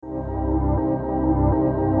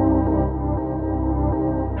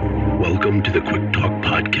Welcome to the Quick Talk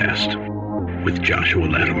Podcast with Joshua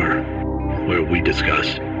Latimer, where we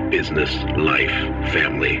discuss business, life,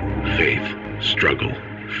 family, faith, struggle,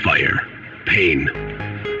 fire, pain,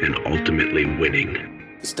 and ultimately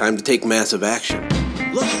winning. It's time to take massive action.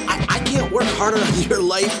 Look, I can't work harder on your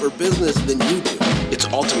life or business than you do. It's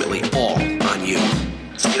ultimately all on you.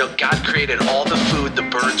 You know, God created all the food the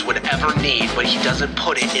birds would ever need, but he doesn't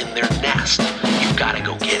put it in their nest. You've got to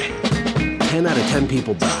go get it. 10 out of 10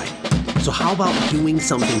 people die. So how about doing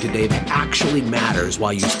something today that actually matters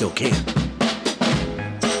while you still can?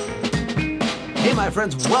 Hey, my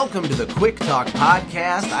friends, welcome to the Quick Talk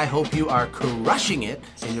Podcast. I hope you are crushing it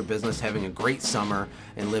in your business, having a great summer,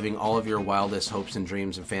 and living all of your wildest hopes and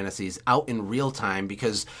dreams and fantasies out in real time,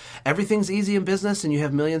 because everything's easy in business and you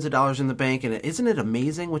have millions of dollars in the bank. And isn't it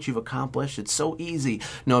amazing what you've accomplished? It's so easy.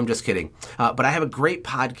 No, I'm just kidding. But I have a great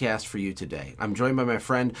podcast for you today. I'm joined by my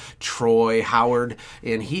friend Troy Howard,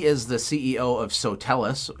 and he is the CEO of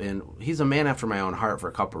Sotellus, and he's a man after my own heart for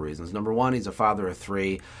a couple of reasons. Number one, he's a father of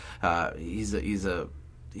three. He's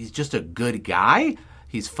just a good guy.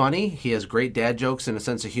 He's funny. He has great dad jokes and a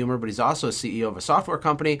sense of humor, but he's also a CEO of a software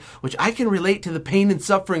company, which I can relate to the pain and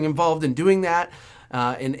suffering involved in doing that.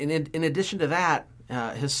 In addition to that,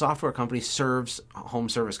 his software company serves home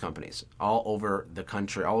service companies all over the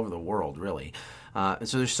country, all over the world, really. And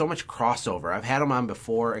so there's so much crossover. I've had him on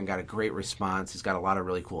before and got a great response. He's got a lot of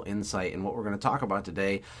really cool insight. And what we're going to talk about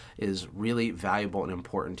today is really valuable and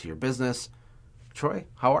important to your business. Troy,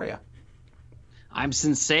 how are you? I'm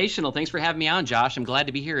sensational. Thanks for having me on, Josh. I'm glad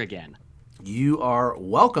to be here again. You are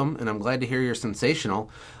welcome, and I'm glad to hear you're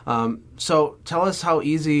sensational. So tell us how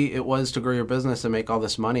easy it was to grow your business and make all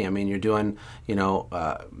this money. I mean, you're doing,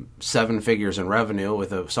 7 figures in revenue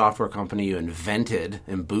with a software company you invented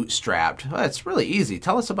and bootstrapped. It's really easy.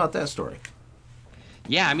 Tell us about that story.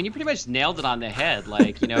 Yeah, I mean, you pretty much nailed it on the head.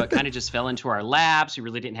 It kind of just fell into our laps. We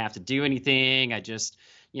really didn't have to do anything. I just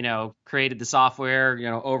created the software,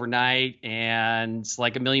 overnight, and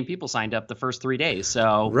like 1 million people signed up the first 3 days.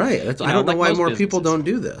 So right, I don't know why more people don't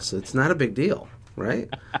do this. It's not a big deal, right?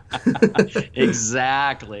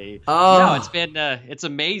 Exactly. Oh. No, it's been it's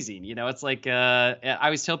amazing. It's like I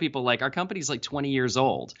always tell people, like, our company's like 20 years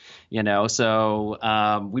old.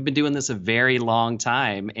 So we've been doing this a very long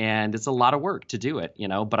time, and it's a lot of work to do it.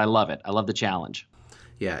 But I love it. I love the challenge.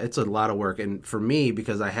 Yeah, it's a lot of work. And for me,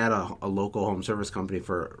 because I had a local home service company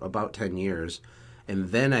for about 10 years, and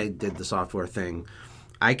then I did the software thing,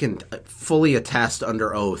 I can fully attest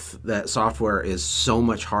under oath that software is so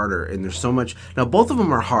much harder. And there's so much. Now, both of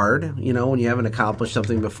them are hard, when you haven't accomplished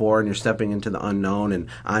something before and you're stepping into the unknown, and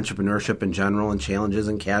entrepreneurship in general, and challenges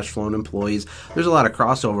and cash flow and employees. There's a lot of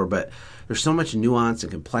crossover, but there's so much nuance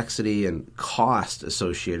and complexity and cost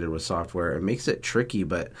associated with software. It makes it tricky,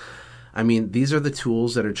 but I mean, these are the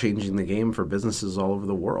tools that are changing the game for businesses all over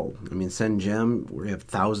the world. I mean, SendJim, we have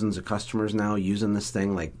thousands of customers now using this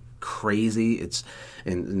thing like crazy.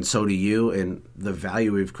 And so do you. And the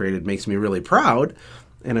value we've created makes me really proud,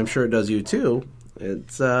 and I'm sure it does you too.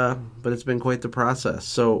 But it's been quite the process.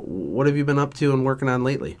 So what have you been up to and working on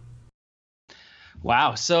lately?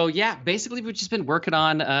 Wow. So yeah, basically we've just been working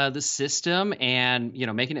on the system and,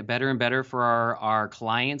 making it better and better for our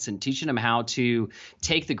clients, and teaching them how to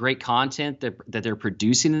take the great content that they're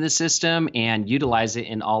producing in the system and utilize it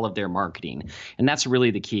in all of their marketing. And that's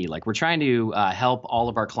really the key. Like, we're trying to help all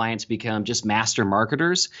of our clients become just master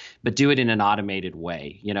marketers, but do it in an automated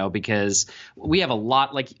way, because we have a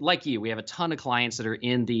lot, like you, we have a ton of clients that are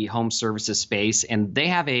in the home services space, and they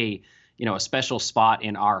have a special spot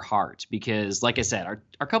in our heart, because, like I said,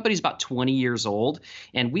 our company's about 20 years old,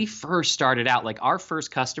 and we first started out, like, our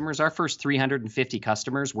first 350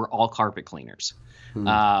 customers were all carpet cleaners.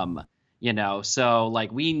 So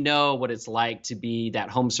like, we know what it's like to be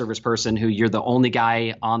that home service person who you're the only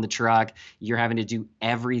guy on the truck, you're having to do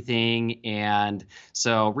everything. And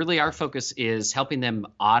so really our focus is helping them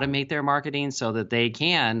automate their marketing so that they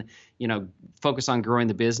can, focus on growing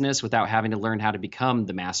the business without having to learn how to become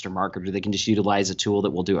the master marketer. They can just utilize a tool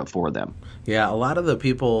that will do it for them. Yeah, a lot of the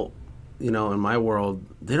people, in my world,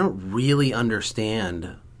 they don't really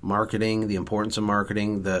understand marketing, the importance of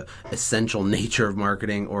marketing, the essential nature of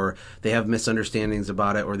marketing, or they have misunderstandings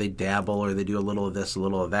about it, or they dabble, or they do a little of this, a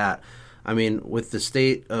little of that. I mean, with the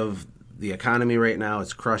state of the economy right now,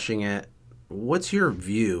 it's crushing it. What's your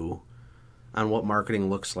view on what marketing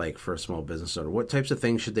looks like for a small business owner? What types of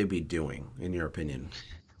things should they be doing, in your opinion?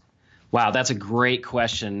 Wow, that's a great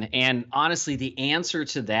question. And honestly, the answer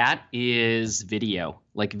to that is video.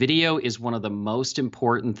 Like, video is one of the most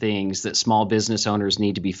important things that small business owners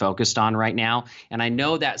need to be focused on right now. And I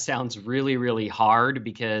know that sounds really, really hard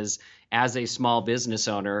because as a small business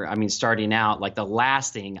owner, I mean, starting out, like the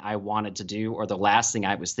last thing I wanted to do or the last thing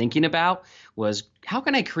I was thinking about was how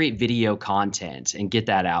can I create video content and get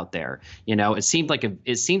that out there? You know, it seems like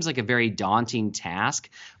a very daunting task,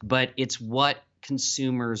 but it's what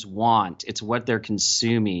consumers want. It's what they're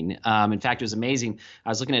consuming. In fact, it was amazing. I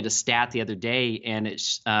was looking at a stat the other day, and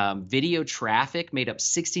it's video traffic made up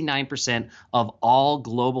 69% of all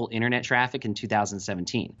global internet traffic in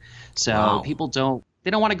 2017. So Wow. people don't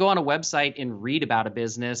want to go on a website and read about a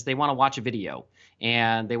business. They want to watch a video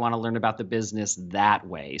and they want to learn about the business that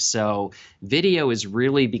way. So video is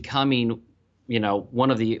really becoming, you know,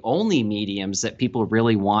 one of the only mediums that people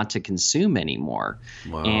really want to consume anymore.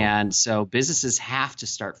 Wow. And so businesses have to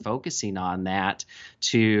start focusing on that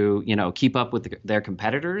to, you know, keep up with their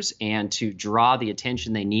competitors and to draw the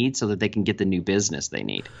attention they need so that they can get the new business they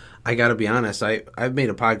need. I got to be honest. I've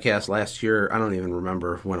made a podcast last year. I don't even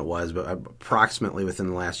remember when it was, but approximately within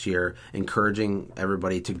the last year, encouraging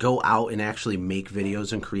everybody to go out and actually make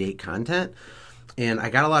videos and create content. And I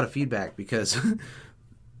got a lot of feedback because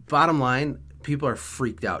bottom line, people are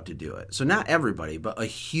freaked out to do it. So not everybody, but a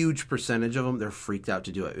huge percentage of them, they're freaked out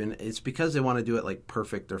to do it. And it's because they want to do it like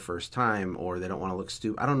perfect their first time, or they don't want to look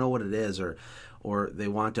stupid. I don't know what it is, or they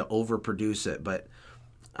want to overproduce it. But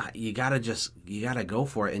you gotta go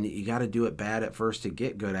for it, and you gotta do it bad at first to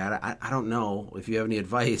get good at it. I don't know if you have any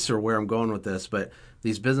advice or where I'm going with this, but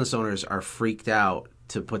these business owners are freaked out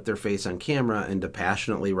to put their face on camera and to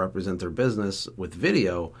passionately represent their business with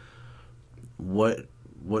video. What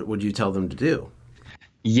would you tell them to do?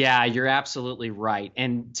 Yeah, you're absolutely right.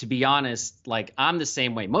 And to be honest, like I'm the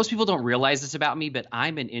same way. Most people don't realize this about me, but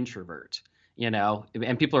I'm an introvert. You know,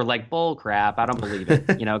 and people are like, bull crap, I don't believe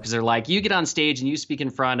it, you know, because they're like, you get on stage and you speak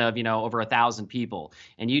in front of, you know, over 1,000 people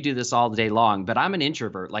and you do this all day long. But I'm an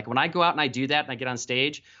introvert. Like when I go out and I do that and I get on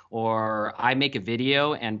stage or I make a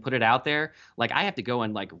video and put it out there, like I have to go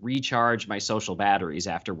and like recharge my social batteries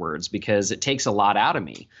afterwards because it takes a lot out of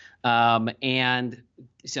me. And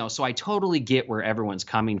so I totally get where everyone's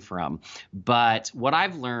coming from. But what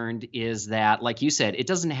I've learned is that, like you said, it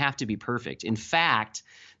doesn't have to be perfect. In fact,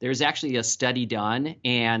 there's actually a study done,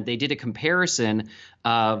 and they did a comparison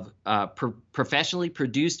of professionally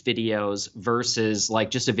produced videos versus like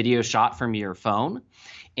just a video shot from your phone.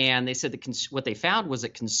 And they said that what they found was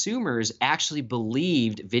that consumers actually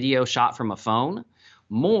believed video shot from a phone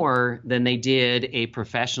more than they did a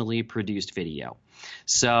professionally produced video.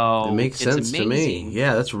 So it makes sense to me.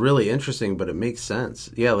 Yeah, that's really interesting, but it makes sense.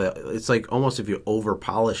 Yeah, it's like almost if you over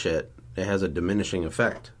polish it, it has a diminishing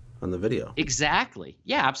effect on the video. Exactly.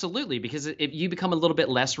 Yeah, absolutely. Because if you become a little bit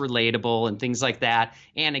less relatable and things like that.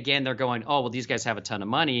 And again, they're going, oh, well, these guys have a ton of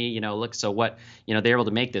money. You know, look, so what, you know, they're able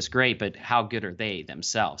to make this great, but how good are they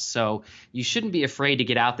themselves? So you shouldn't be afraid to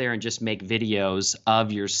get out there and just make videos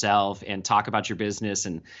of yourself and talk about your business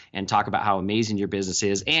and talk about how amazing your business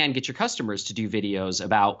is and get your customers to do videos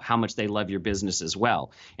about how much they love your business as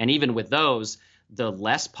well. And even with those, the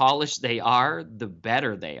less polished they are, the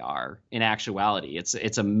better they are in actuality.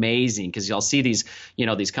 It's amazing because you'll see these, you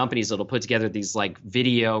know, these companies that'll put together these like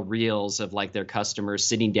video reels of like their customers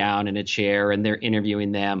sitting down in a chair and they're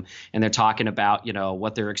interviewing them and they're talking about, you know,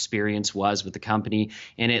 what their experience was with the company.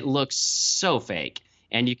 And it looks so fake.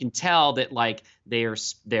 And you can tell that like they're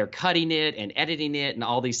cutting it and editing it and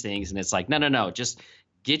all these things. And it's like, no, just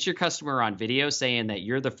get your customer on video saying that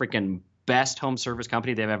you're the freaking best home service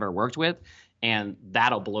company they've ever worked with. And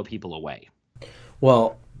that'll blow people away.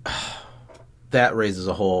 Well, that raises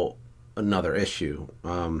another issue.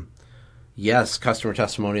 Yes, customer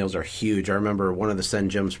testimonials are huge. I remember one of the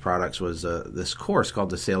Send Jim's products was this course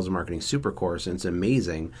called the Sales and Marketing Super Course, and it's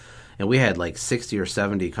amazing. And we had like 60 or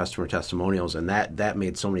 70 customer testimonials, and that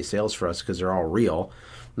made so many sales for us because they're all real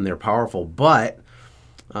and they're powerful. But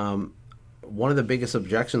one of the biggest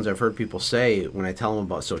objections I've heard people say when I tell them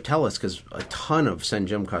about Sotellus, because a ton of Send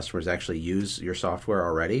Jim customers actually use your software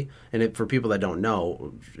already, and for people that don't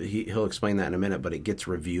know, he'll explain that in a minute, but it gets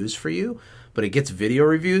reviews for you, but it gets video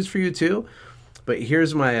reviews for you too. But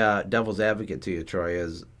here's my devil's advocate to you, Troy,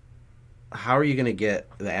 is how are you going to get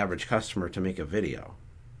the average customer to make a video,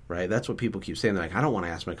 right? That's what people keep saying. They're like, I don't want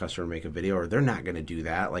to ask my customer to make a video, or they're not going to do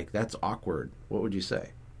that. Like, that's awkward. What would you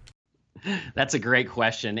say? That's a great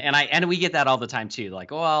question. And we get that all the time too.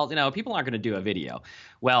 Like, well, people aren't going to do a video.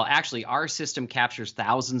 Well, actually, our system captures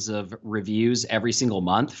thousands of reviews every single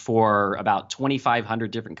month for about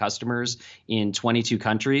 2,500 different customers in 22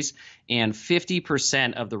 countries. And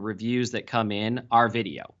 50% of the reviews that come in are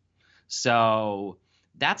video. So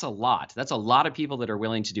that's a lot. That's a lot of people that are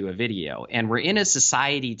willing to do a video. And we're in a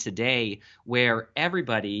society today where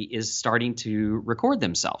everybody is starting to record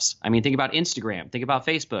themselves. I mean, think about Instagram, think about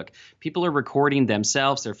Facebook. People are recording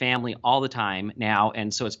themselves, their family all the time now.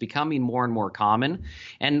 And so it's becoming more and more common.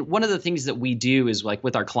 And one of the things that we do is like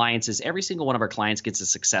with our clients is every single one of our clients gets a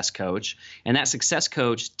success coach. And that success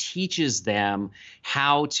coach teaches them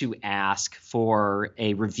how to ask for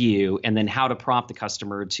a review and then how to prompt the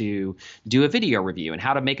customer to do a video review and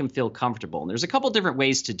how to make them feel comfortable. And there's a couple different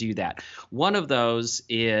ways to do that. One of those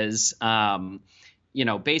is,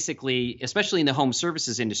 basically, especially in the home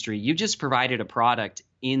services industry, you just provided a product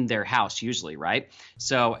in their house usually, right?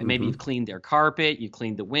 So maybe you've cleaned their carpet, you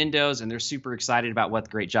cleaned the windows, and they're super excited about what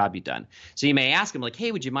great job you've done. So you may ask them like,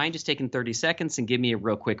 hey, would you mind just taking 30 seconds and give me a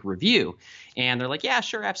real quick review? And they're like, yeah,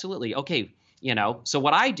 sure, absolutely. Okay. So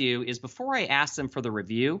what I do is before I ask them for the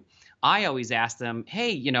review, I always ask them,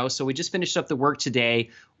 hey, so we just finished up the work today.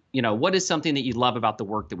 What is something that you love about the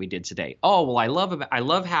work that we did today? Oh, well, I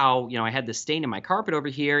love how, I had this stain in my carpet over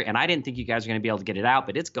here and I didn't think you guys were going to be able to get it out,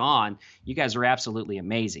 but it's gone. You guys are absolutely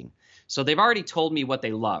amazing. So they've already told me what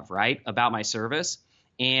they love, right, about my service.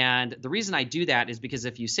 And the reason I do that is because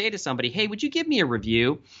if you say to somebody, hey, would you give me a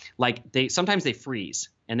review? Like sometimes they freeze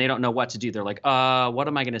and they don't know what to do. They're like, what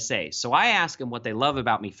am I going to say? So I ask them what they love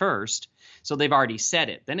about me first. So they've already said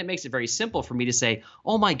it. Then it makes it very simple for me to say,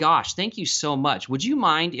 oh my gosh, thank you so much. Would you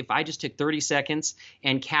mind if I just took 30 seconds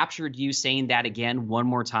and captured you saying that again one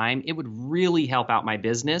more time? It would really help out my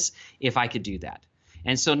business if I could do that.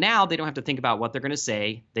 And so now they don't have to think about what they're going to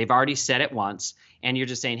say. They've already said it once. And you're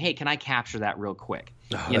just saying, hey, can I capture that real quick?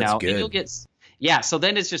 Oh, that's good. And you'll get, yeah. So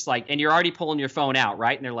then it's just like, and you're already pulling your phone out,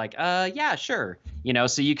 right? And they're like, yeah, sure.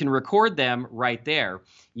 So you can record them right there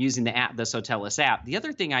using the app, the Sotellus app. The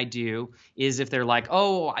other thing I do is if they're like,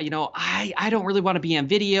 oh, I don't really want to be on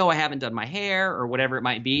video. I haven't done my hair or whatever it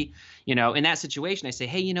might be. In that situation, I say,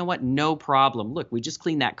 hey, you know what? No problem. Look, we just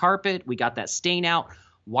cleaned that carpet. We got that stain out.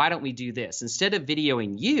 Why don't we do this? Instead of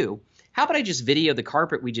videoing you, how about I just video the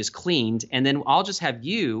carpet we just cleaned, and then I'll just have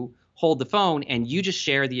you hold the phone and you just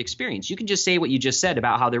share the experience. You can just say what you just said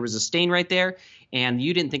about how there was a stain right there and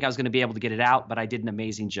you didn't think I was going to be able to get it out, but I did an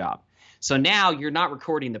amazing job. So now you're not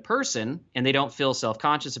recording the person and they don't feel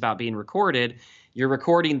self-conscious about being recorded. You're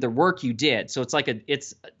recording the work you did. So it's like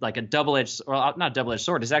a double-edged, or not double-edged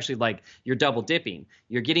sword. It's actually like you're double dipping.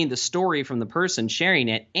 You're getting the story from the person sharing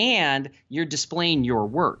it and you're displaying your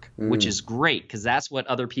work, which is great because that's what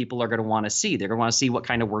other people are going to want to see. They're going to want to see what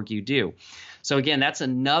kind of work you do. So again, that's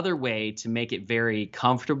another way to make it very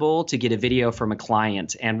comfortable to get a video from a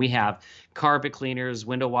client. And we have carpet cleaners,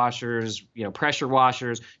 window washers, pressure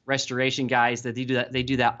washers, restoration guys that they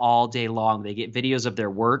do that all day long. They get videos of their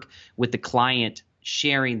work with the client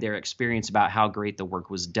sharing their experience about how great the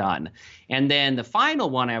work was done. And then the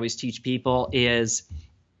final one I always teach people is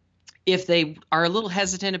if they are a little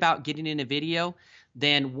hesitant about getting in a video,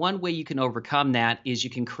 then one way you can overcome that is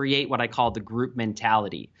you can create what I call the group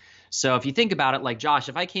mentality. So if you think about it, like Josh,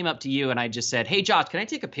 if I came up to you and I just said, hey, Josh, can I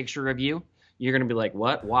take a picture of you? You're going to be like,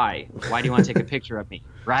 what? Why? Why do you want to take a picture of me?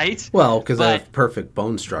 Right? Well, because I have perfect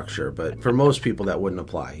bone structure. But for most people, that wouldn't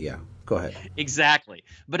apply. Yeah. Go ahead. Exactly.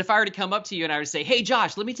 But if I were to come up to you and I would say, hey,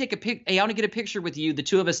 Josh, let me take a pic. Hey, I want to get a picture with you, the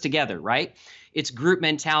two of us together, right? It's group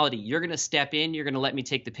mentality. You're going to step in. You're going to let me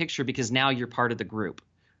take the picture because now you're part of the group.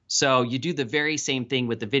 So you do the very same thing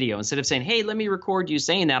with the video. Instead of saying, hey, let me record you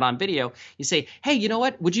saying that on video, you say, hey, you know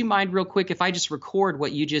what? Would you mind real quick if I just record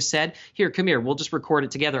what you just said? Here, come here. We'll just record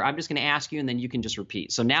it together. I'm just going to ask you, and then you can just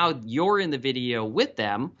repeat. So now you're in the video with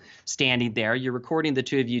them standing there. You're recording the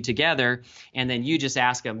two of you together, and then you just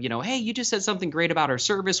ask them, hey, you just said something great about our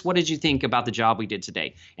service. What did you think about the job we did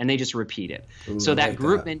today? And they just repeat it. Ooh, so that like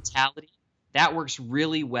group that. mentality, that works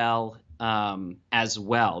really well as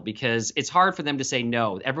well, because it's hard for them to say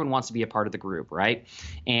no. Everyone wants to be a part of the group, right?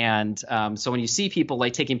 And so when you see people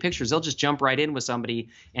like taking pictures, they'll just jump right in with somebody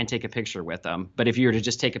and take a picture with them. But if you were to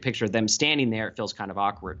just take a picture of them standing there, it feels kind of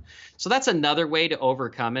awkward. So that's another way to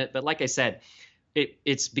overcome it. But like I said,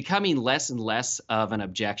 it's becoming less and less of an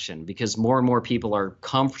objection because more and more people are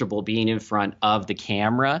comfortable being in front of the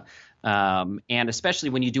camera. And especially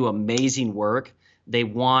when you do amazing work, they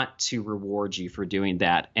want to reward you for doing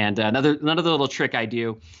that. And another little trick I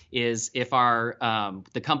do is if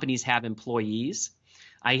the companies have employees,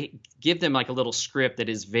 I give them like a little script that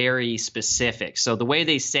is very specific. So the way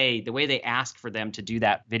they ask for them to do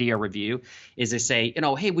that video review is they say,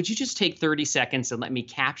 hey, would you just take 30 seconds and let me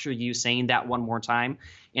capture you saying that one more time?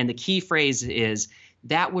 And the key phrase is,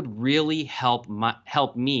 that would really help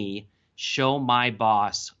me show my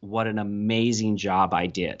boss what an amazing job I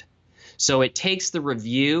did. So it takes the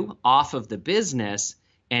review off of the business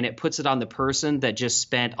and it puts it on the person that just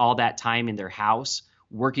spent all that time in their house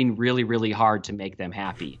working really, really hard to make them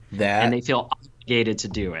happy. And they feel obligated to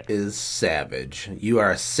do it. Is savage. You are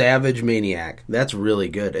a savage maniac. That's really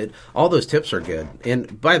good. All those tips are good.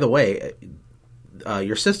 And by the way,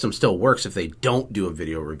 your system still works if they don't do a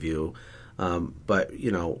video review. But,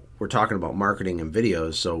 we're talking about marketing and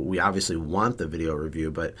videos, so we obviously want the video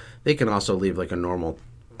review, but they can also leave like a normal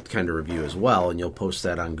kind of review as well, and you'll post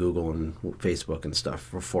that on Google and Facebook and stuff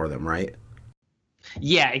for them, right?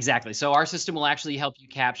 Yeah, exactly. So our system will actually help you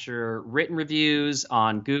capture written reviews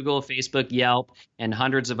on Google, Facebook, Yelp, and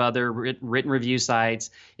hundreds of other written review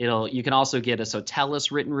sites. You can also get a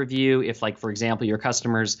Sotellus written review if, like, for example, your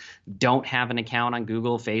customers don't have an account on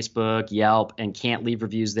Google, Facebook, Yelp, and can't leave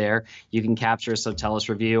reviews there. You can capture a Sotellus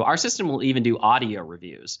review. Our system will even do audio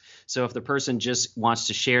reviews. So if the person just wants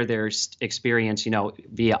to share their experience,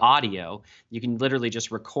 via audio, you can literally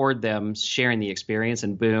just record them sharing the experience,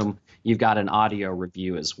 and boom, you've got an audio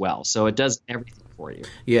review as well. So it does everything for you.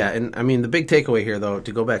 Yeah, and I mean, the big takeaway here, though,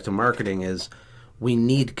 to go back to marketing, is we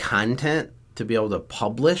need content to be able to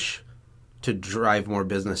publish to drive more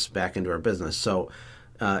business back into our business. So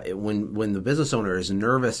when the business owner is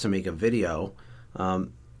nervous to make a video,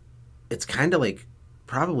 it's kind of like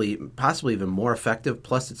possibly even more effective.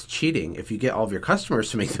 Plus, it's cheating. If you get all of your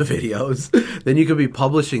customers to make the videos, then you could be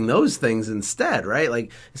publishing those things instead, right?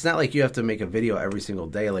 Like, it's not like you have to make a video every single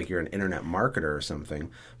day like you're an internet marketer or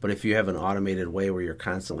something. But if you have an automated way where you're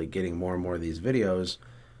constantly getting more and more of these videos,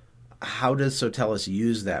 how does Sotellus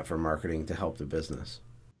use that for marketing to help the business?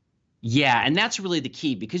 Yeah, and that's really the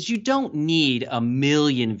key, because you don't need a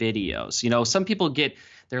million videos. Some people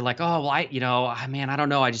they're like, oh, well, I don't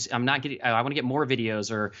know. I want to get more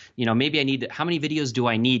videos, or, maybe how many videos do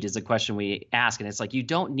I need is the question we ask. And it's like, you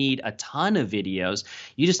don't need a ton of videos.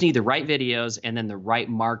 You just need the right videos and then the right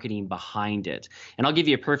marketing behind it. And I'll give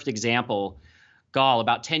you a perfect example.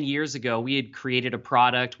 About 10 years ago, we had created a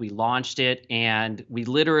product, we launched it, and we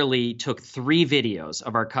literally took 3 videos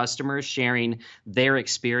of our customers sharing their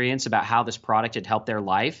experience about how this product had helped their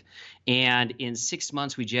life. And in 6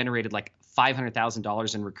 months, we generated like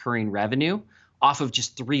 $500,000 in recurring revenue off of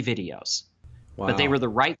just 3 videos. Wow. But they were the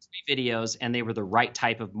right 3 videos, and they were the right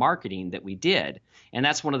type of marketing that we did. And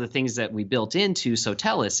that's one of the things that we built into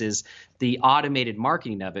Sotellus, is the automated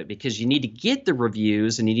marketing of it, because you need to get the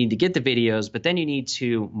reviews and you need to get the videos, but then you need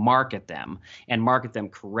to market them and market them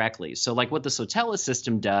correctly. So like what the Sotellus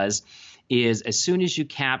system does is, as soon as you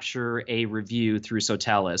capture a review through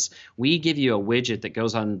Sotellus, we give you a widget that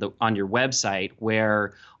goes on your website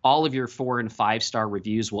where all of your 4- and 5-star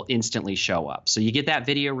reviews will instantly show up. So you get that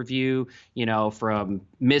video review, from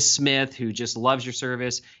Miss Smith, who just loves your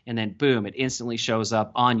service, and then boom, it instantly shows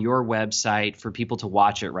up on your website for people to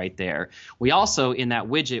watch it right there. We also, in that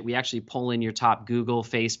widget, we actually pull in your top Google,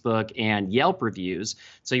 Facebook, and Yelp reviews.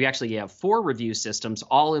 So you actually have 4 review systems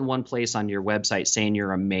all in one place on your website saying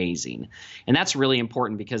you're amazing. And that's really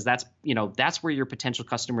important, because that's where your potential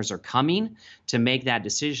customers are coming to make that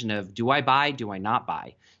decision of, do I buy, do I not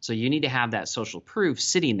buy? So you need to have that social proof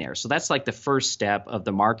sitting there. So that's like the first step of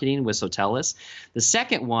the marketing with Sotellus. The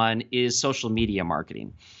second one is social media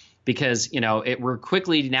marketing, because we're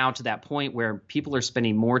quickly now to that point where people are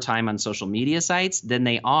spending more time on social media sites than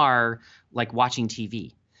they are like watching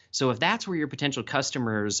TV. So if that's where your potential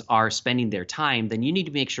customers are spending their time, then you need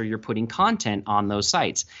to make sure you're putting content on those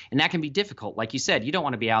sites. And that can be difficult. Like you said, you don't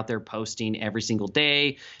want to be out there posting every single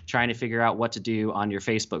day, trying to figure out what to do on your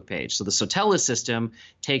Facebook page. So the Sotellus system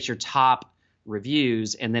takes your top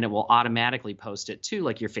reviews, and then it will automatically post it to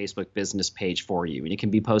like your Facebook business page for you. And it can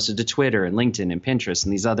be posted to Twitter and LinkedIn and Pinterest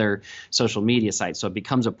and these other social media sites. So it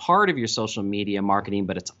becomes a part of your social media marketing,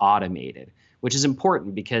 but it's automated, which is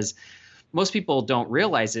important, because most people don't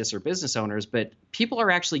realize this, or business owners, but people are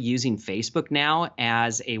actually using Facebook now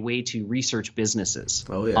as a way to research businesses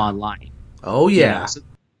online. Oh, yeah.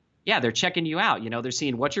 They're checking you out. They're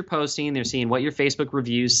seeing what you're posting. They're seeing what your Facebook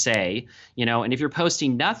reviews say, and if you're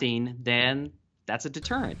posting nothing, then that's a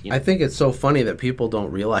deterrent. I think it's so funny that people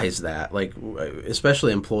don't realize that. Like,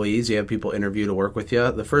 especially employees, you have people interview to work with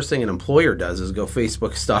you. The first thing an employer does is go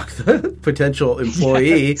Facebook stalk the potential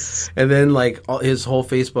employee. Yes. And then like his whole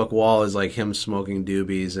Facebook wall is like him smoking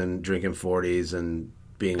doobies and drinking 40s and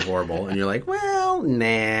being horrible, and you're like, well,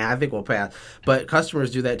 nah, I think we'll pass. But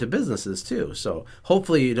customers do that to businesses too. So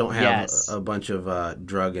hopefully you don't have a bunch of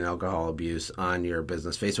drug and alcohol abuse on your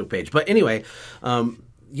business Facebook page. But anyway,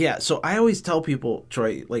 so I always tell people,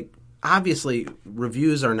 Troy, like, obviously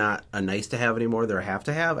reviews are not a nice to have anymore. They're a have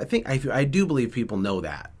to have. I do believe people know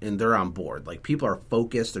that, and they're on board. Like, people are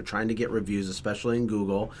focused. They're trying to get reviews, especially in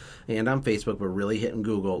Google and on Facebook. We're really hitting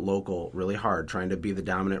Google local really hard, trying to be the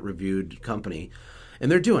dominant reviewed company.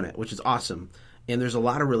 And they're doing it, which is awesome. And there's a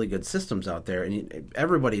lot of really good systems out there, and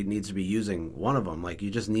everybody needs to be using one of them. Like, you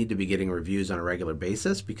just need to be getting reviews on a regular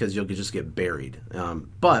basis, because you'll just get buried.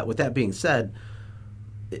 But with that being said,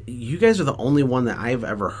 you guys are the only one that I've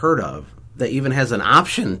ever heard of that even has an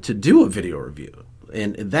option to do a video review.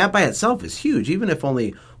 And that by itself is huge. Even if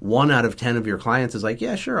only 1 out of 10 of your clients is like,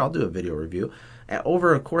 yeah, sure, I'll do a video review.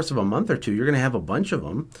 Over a course of a month or two, you're going to have a bunch of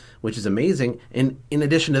them, which is amazing. And in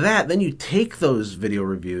addition to that, then you take those video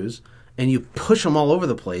reviews and you push them all over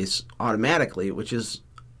the place automatically, which is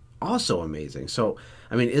also amazing. So,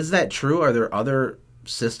 I mean, is that true? Are there other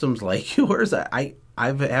systems like yours? I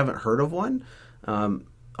haven't heard of one.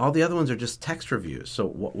 All the other ones are just text reviews. So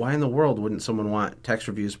why in the world wouldn't someone want text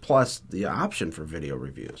reviews plus the option for video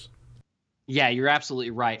reviews? Yeah, you're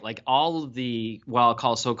absolutely right. Like, all of the,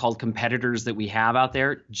 so-called competitors that we have out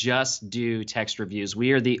there just do text reviews.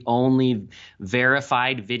 We are the only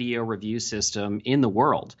verified video review system in the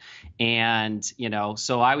world. And,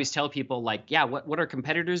 so I always tell people, like, yeah, what our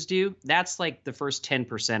competitors do, that's like the first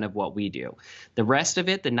 10% of what we do. The rest of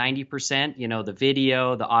it, the 90%, the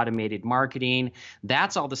video, the automated marketing,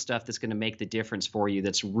 that's all the stuff that's going to make the difference for you,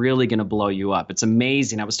 that's really going to blow you up. It's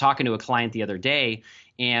amazing. I was talking to a client the other day,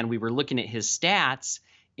 and we were looking at his stats,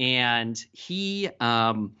 and his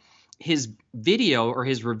video or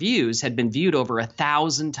his reviews had been viewed over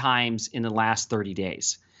 1,000 times in the last 30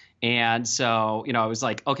 days. And so, I was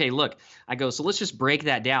like, okay, look, I go, so let's just break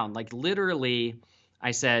that down. Like, literally,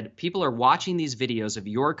 I said, people are watching these videos of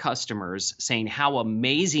your customers saying how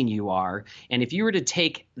amazing you are. And if you were to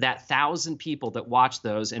take that 1,000 people that watch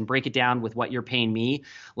those and break it down with what you're paying me,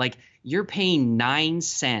 like, you're paying 9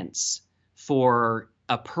 cents for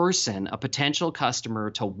a person, a potential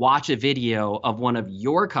customer, to watch a video of one of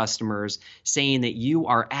your customers saying that you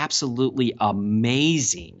are absolutely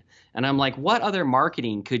amazing. And I'm like, what other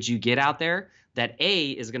marketing could you get out there that A,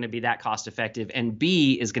 is going to be that cost effective, and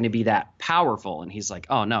B, is going to be that powerful? And he's like,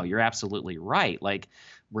 oh no, you're absolutely right. Like,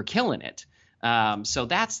 we're killing it. So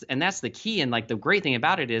that's the key. And like, the great thing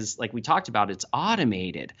about it is, like we talked about, it's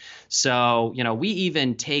automated. So, we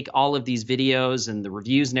even take all of these videos and the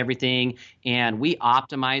reviews and everything, and we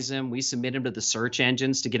optimize them. We submit them to the search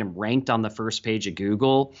engines to get them ranked on the first page of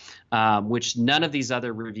Google, which none of these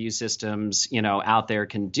other review systems, out there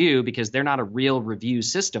can do, because they're not a real review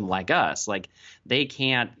system like us. Like, they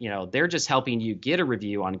can't, they're just helping you get a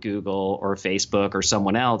review on Google or Facebook or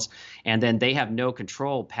someone else, and then they have no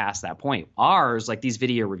control past that point. Ours, like these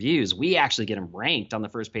video reviews, we actually get them ranked on the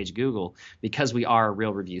first page of Google because we are a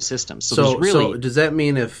real review system. So does that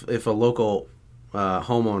mean if a local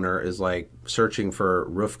homeowner is like searching for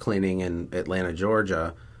roof cleaning in Atlanta,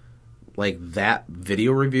 Georgia, like that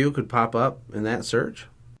video review could pop up in that search?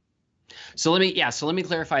 So let me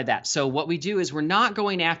clarify that. So what we do is, we're not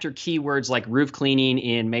going after keywords like roof cleaning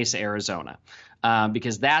in Mesa, Arizona.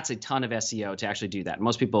 Because that's a ton of SEO to actually do that.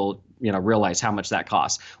 Most people, realize how much that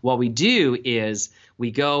costs. What we do is, we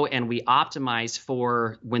go and we optimize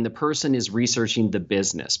for when the person is researching the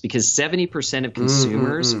business, because 70% of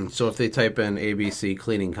consumers. So if they type in ABC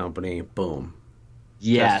cleaning company, boom.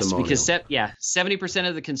 Yes, because 70%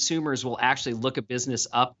 of the consumers will actually look a business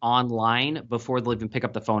up online before they'll even pick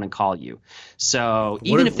up the phone and call you. So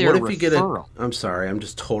if they're a referral. I'm sorry, I'm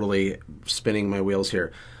just totally spinning my wheels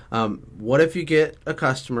here. What if you get a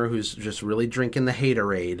customer who's just really drinking the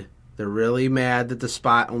Haterade? They're really mad that the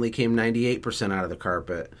spot only came 98% out of the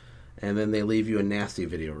carpet, and then they leave you a nasty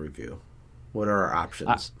video review. What are our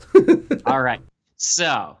options? All right.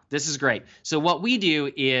 So this is great. So what we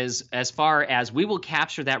do is, as far as we will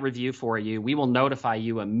capture that review for you, we will notify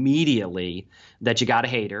you immediately that you got a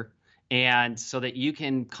hater, and so that you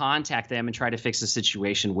can contact them and try to fix the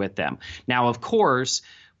situation with them. Now, of course,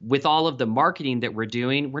 with all of the marketing that we're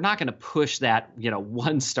doing, we're not going to push that,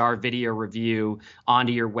 1-star video review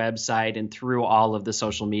onto your website and through all of the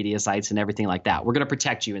social media sites and everything like that. We're going to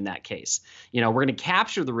protect you in that case. We're going to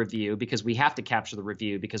capture the review, because we have to capture the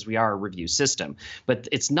review because we are a review system, but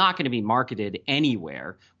it's not going to be marketed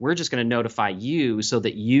anywhere. We're just going to notify you so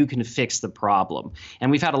that you can fix the problem. And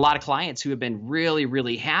we've had a lot of clients who have been really,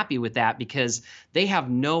 really happy with that, because they have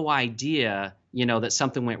no idea that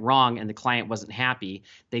something went wrong and the client wasn't happy,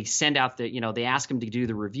 they send out they ask them to do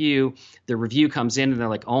the review. The review comes in and they're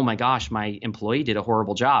like, oh my gosh, my employee did a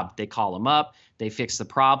horrible job. They call them up, they fix the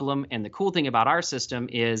problem. And the cool thing about our system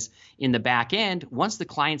is in the back end, once the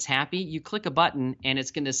client's happy, you click a button and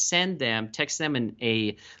it's going to text them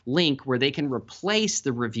a link where they can replace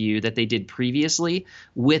the review that they did previously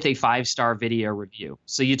with a 5-star video review.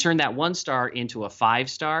 So you turn that 1 star into a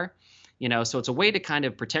 5-star. So it's a way to kind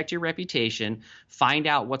of protect your reputation, find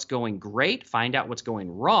out what's going great, find out what's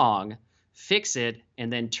going wrong, fix it,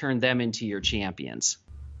 and then turn them into your champions.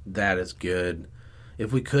 That is good.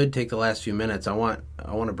 If we could take the last few minutes, I want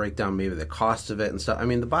to break down maybe the cost of it and stuff. I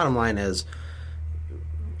mean, the bottom line is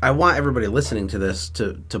I want everybody listening to this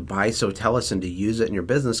to buy Sotellus and to use it in your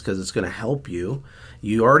business because it's going to help you.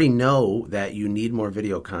 You already know that you need more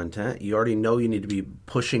video content. You already know you need to be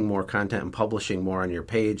pushing more content and publishing more on your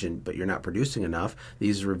page, but you're not producing enough.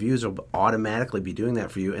 These reviews will automatically be doing that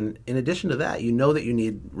for you. And in addition to that, you know that you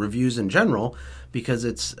need reviews in general because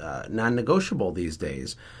it's non-negotiable these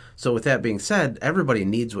days. So with that being said, everybody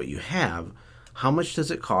needs what you have. How much does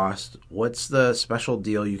it cost? What's the special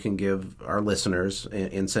deal you can give our listeners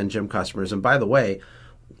and SendJim customers? And by the way,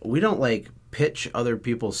 we don't pitch other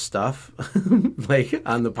people's stuff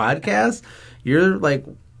on the podcast. You're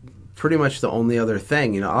pretty much the only other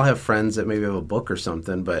thing. I'll have friends that maybe have a book or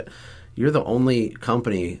something, but you're the only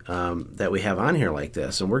company that we have on here like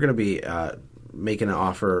this. And we're going to be making an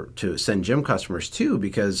offer to SendJim customers too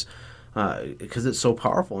because it's so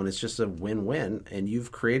powerful and it's just a win-win. And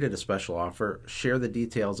you've created a special offer. Share the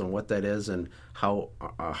details on what that is and how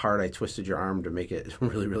hard I twisted your arm to make it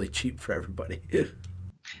really, really cheap for everybody.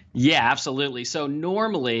 Yeah, absolutely. So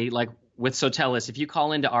normally, with Sotellus, if you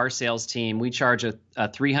call into our sales team, we charge a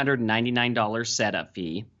 $399 setup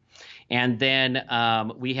fee. And then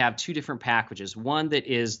we have 2 different packages. One that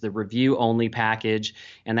is the review-only package,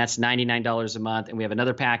 and that's $99 a month. And we have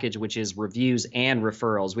another package, which is reviews and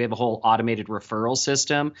referrals. We have a whole automated referral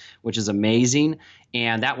system, which is amazing.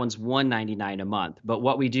 And that one's $199 a month. But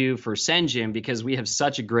what we do for SendJim, because we have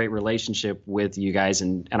such a great relationship with you guys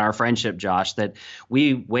and our friendship, Josh, that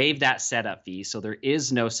we waive that setup fee. So there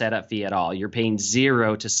is no setup fee at all. You're paying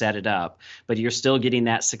 $0 to set it up, but you're still getting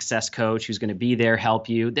that success coach who's going to be there, help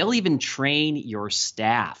you. They'll even train your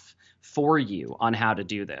staff for you on how to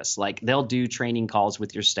do this. They'll do training calls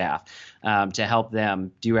with your staff to help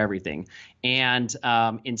them do everything. And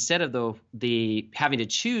instead of the having to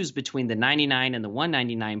choose between the $99 and the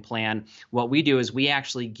 $199 plan, what we do is we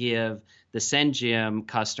actually give the SendJim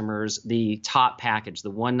customers the top package,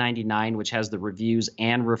 the $199, which has the reviews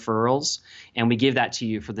and referrals, and we give that to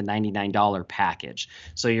you for the $99 package.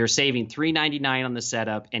 So you're saving $399 on the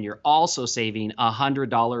setup, and you're also saving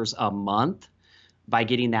 $100 a month by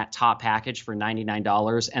getting that top package for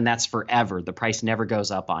 $99, and that's forever. The price never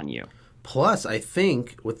goes up on you. Plus, I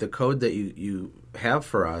think with the code that you have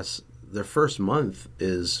for us, the first month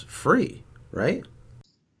is free, right?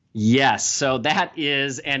 Yes. So that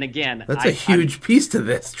is, and again, that's a huge piece to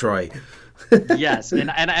this, Troy. Yes,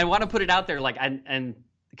 and I want to put it out there, and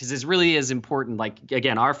because this really is important.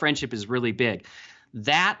 Again, our friendship is really big.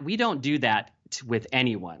 That we don't do that with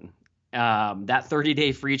anyone. That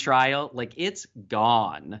 30-day free trial, it's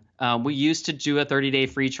gone. We used to do a 30-day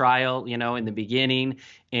free trial, in the beginning,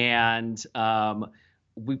 and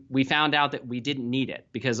we found out that we didn't need it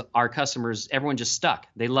because our customers, everyone just stuck.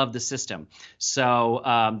 They love the system. So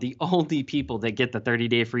the only people that get the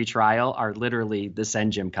 30-day free trial are literally the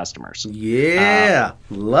SendJim customers. Yeah,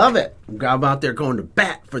 love it. I'm out there going to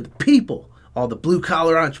bat for the people, all the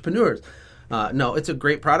blue-collar entrepreneurs. No, it's a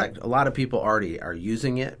great product. A lot of people already are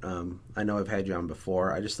using it. I know I've had you on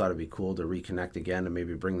before. I just thought it'd be cool to reconnect again and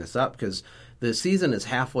maybe bring this up because the season is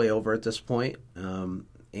halfway over at this point.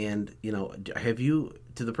 And, have you,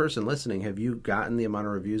 to the person listening, have you gotten the amount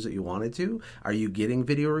of reviews that you wanted to? Are you getting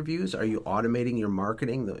video reviews? Are you automating your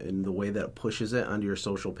marketing in the way that it pushes it onto your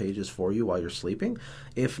social pages for you while you're sleeping?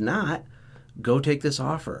 If not, go take this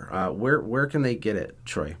offer. Where can they get it,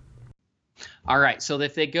 Troy? All right. So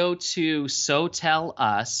if they go to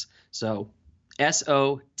Sotellus, so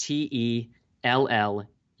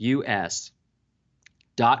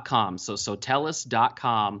SOTELLUS.com. So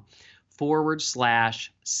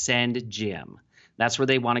Sotellus.com/SendJim. That's where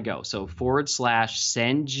they want to go. So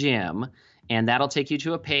 /SendJim. And that'll take you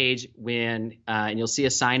to a page and you'll see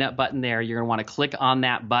a sign up button there. You're going to want to click on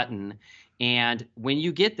that button. And when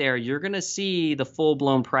you get there, you're going to see the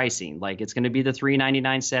full-blown pricing. Like it's going to be the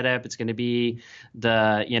 $399 setup. It's going to be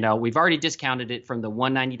the, we've already discounted it from the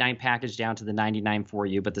 $199 package down to the $99 for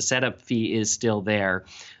you, but the setup fee is still there.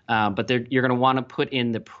 But you're going to want to put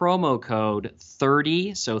in the promo code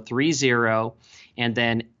 30, so 30, and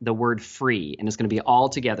then the word free, and it's going to be all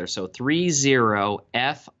together. So 30 FREE,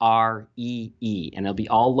 and it'll be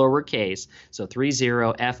all lowercase. So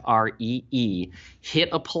 30 FREE. Hit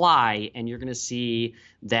apply, and you're going to see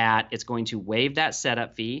that it's going to waive that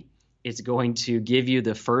setup fee. It's going to give you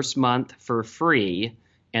the first month for free,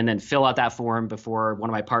 and then fill out that form before one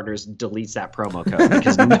of my partners deletes that promo code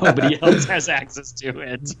because nobody else has access to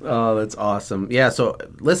it. Oh, that's awesome. Yeah, so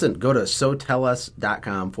listen, go to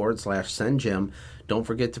sotellus.com/send Jim. Don't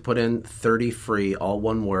forget to put in 30 free, all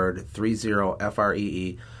one word, 30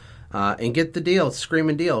 FREE, and get the deal.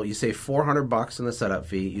 Screaming deal. You save $400 in the setup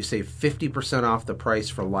fee. You save 50% off the price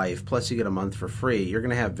for life, plus you get a month for free. You're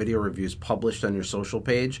going to have video reviews published on your social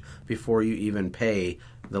page before you even pay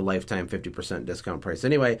the lifetime 50% discount price.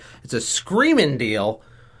 Anyway, it's a screaming deal.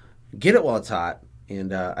 Get it while it's hot.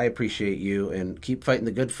 And I appreciate you, and keep fighting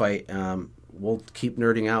the good fight. We'll keep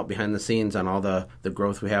nerding out behind the scenes on all the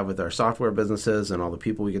growth we have with our software businesses and all the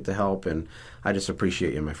people we get to help. And I just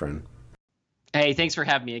appreciate you, my friend. Hey, thanks for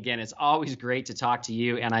having me again. It's always great to talk to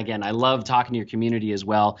you. And again, I love talking to your community as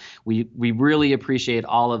well. We really appreciate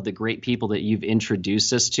all of the great people that you've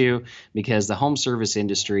introduced us to, because the home service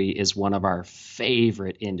industry is one of our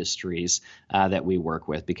favorite industries that we work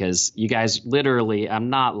with, because you guys literally, I'm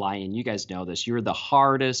not lying, you guys know this, you're the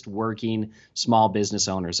hardest working small business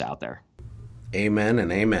owners out there. Amen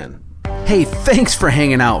and amen. Hey, thanks for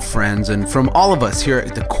hanging out, friends. And from all of us here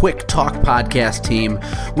at the Quick Talk Podcast team,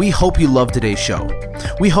 we hope you loved today's show.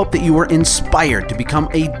 We hope that you were inspired to become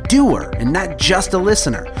a doer and not just a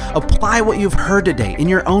listener. Apply what you've heard today in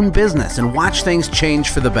your own business and watch things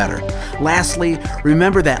change for the better. Lastly,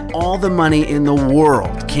 remember that all the money in the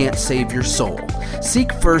world can't save your soul.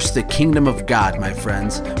 Seek first the kingdom of God, my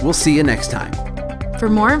friends. We'll see you next time. For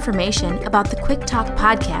more information about the Quick Talk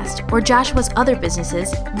Podcast or Joshua's other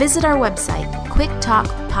businesses, visit our website,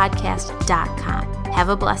 quicktalkpodcast.com. Have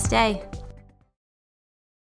a blessed day.